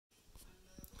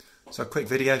So a quick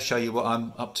video, show you what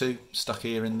I'm up to, stuck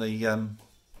here in the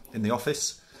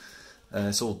office.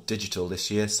 It's all digital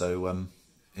this year, so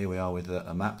here we are with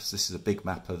a map. This is a big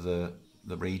map of the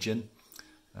region.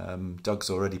 Doug's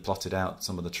already plotted out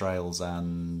some of the trails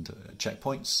and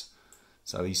checkpoints.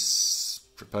 So he's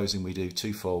proposing we do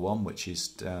 241, which is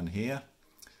down here,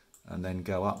 and then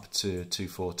go up to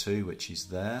 242, which is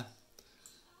there.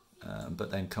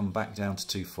 But then come back down to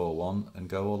 241 and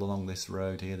go all along this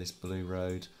road here, this blue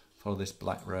road, follow this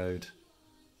black road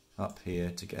up here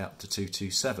to get up to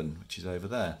 227, which is over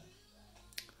there.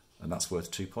 And that's worth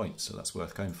 2 points, so that's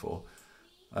worth going for.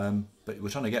 But we're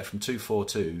trying to get from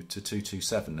 242 to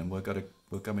 227, and we're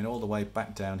going all the way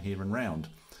back down here and round.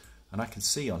 And I can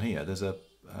see on here there's a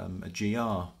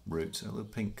GR route, a little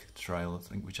pink trail,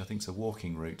 which I think is a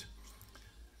walking route,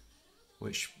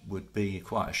 which would be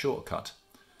quite a shortcut.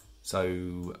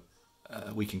 So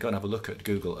we can go and have a look at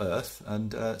Google Earth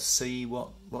and see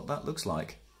what that looks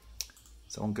like.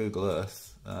 So on Google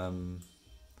Earth,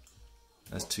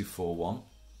 there's 241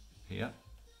 here.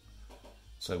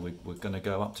 So we're going to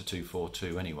go up to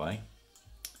 242 anyway,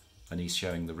 and he's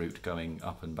showing the route going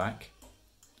up and back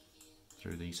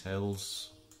through these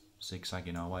hills,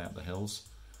 zigzagging our way up the hills,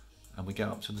 and we get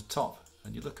up to the top,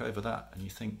 and you look over that and you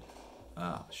think,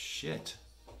 ah, shit.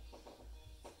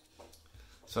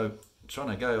 So trying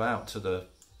to go out to the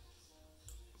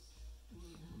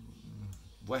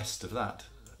west of that,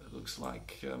 it looks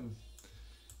like,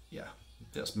 yeah,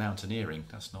 that's mountaineering.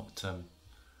 That's not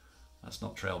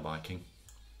trail biking.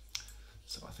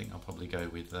 So I think I'll probably go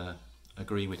with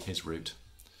agree with his route,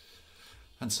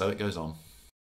 and so it goes on.